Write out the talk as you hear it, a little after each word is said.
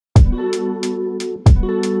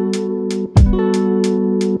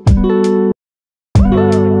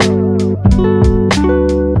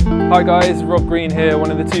Hi guys, Rob Green here,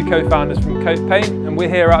 one of the two co-founders from Coat Paint, and we're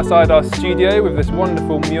here outside our studio with this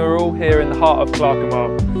wonderful mural here in the heart of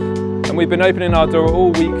Clerkenwell. And we've been opening our door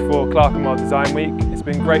all week for Clerkenwell Design Week. It's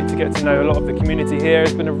been great to get to know a lot of the community here.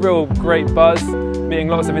 It's been a real great buzz, meeting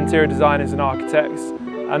lots of interior designers and architects,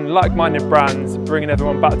 and like-minded brands, bringing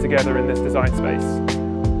everyone back together in this design space.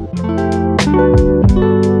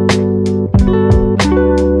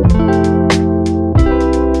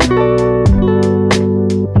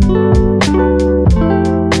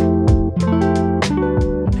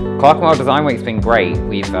 Clerkenwell Design Week's been great.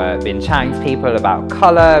 We've been chatting to people about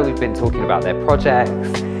colour, we've been talking about their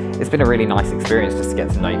projects. It's been a really nice experience just to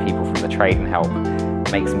get to know people from the trade and help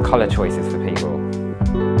make some colour choices for people.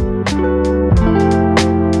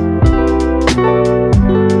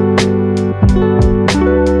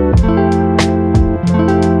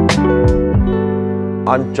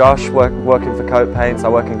 I'm Josh, working for Coat Paints. I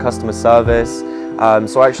work in customer service.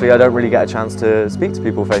 So actually I don't really get a chance to speak to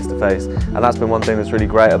people face to face, and that's been one thing that's really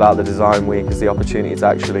great about the Design Week, is the opportunity to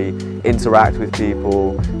actually interact with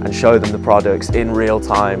people and show them the products in real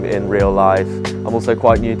time, in real life. I'm also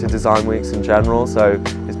quite new to Design Weeks in general, so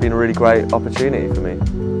it's been a really great opportunity for me.